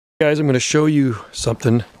Guys, I'm going to show you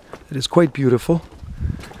something that is quite beautiful,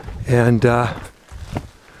 and I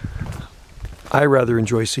rather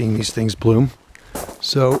enjoy seeing these things bloom.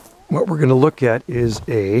 So what we're going to look at is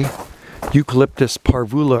a Eucalyptus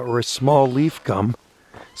parvula, or a small leaf gum.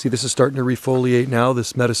 See, this is starting to refoliate now.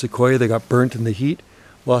 This metasequoia, they got burnt in the heat,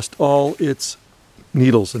 lost all its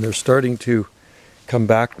needles, and they're starting to come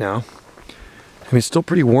back now. I mean, it's still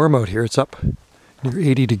pretty warm out here. It's up near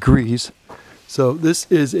 80 degrees. So this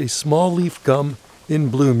is a small leaf gum in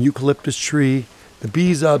bloom, eucalyptus tree. The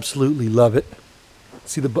bees absolutely love it.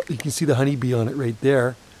 See, you can see the honeybee on it right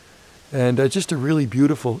there. And just a really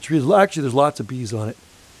beautiful tree. Actually, there's lots of bees on it.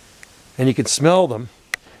 And you can smell them.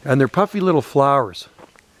 And they're puffy little flowers.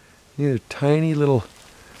 They're tiny little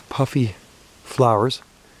puffy flowers.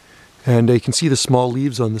 And you can see the small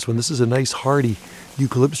leaves on this one. This is a nice hardy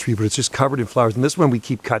eucalyptus tree, but it's just covered in flowers. And this one we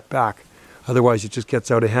keep cut back. Otherwise it just gets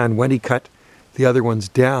out of hand. When he cut the other ones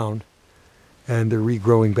down, and they're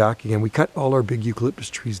regrowing back again. We cut all our big eucalyptus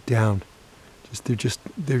trees down.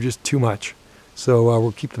 They're just too much. So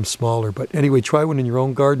we'll keep them smaller. But anyway, try one in your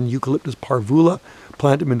own garden. Eucalyptus parvula.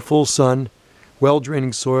 Plant them in full sun,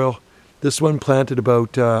 well-draining soil. This one planted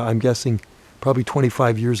about, I'm guessing, probably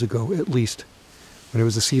 25 years ago at least, when it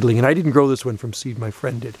was a seedling. And I didn't grow this one from seed. My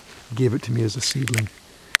friend did. He gave it to me as a seedling.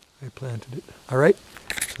 I planted it. All right.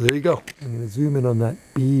 So there you go. I'm going to zoom in on that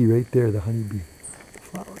bee right there, the honeybee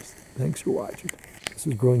flowers. Thanks for watching. This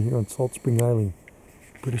is growing here on Salt Spring Island,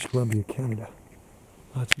 British Columbia, Canada.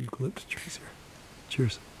 Lots of eucalyptus trees here.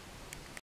 Cheers.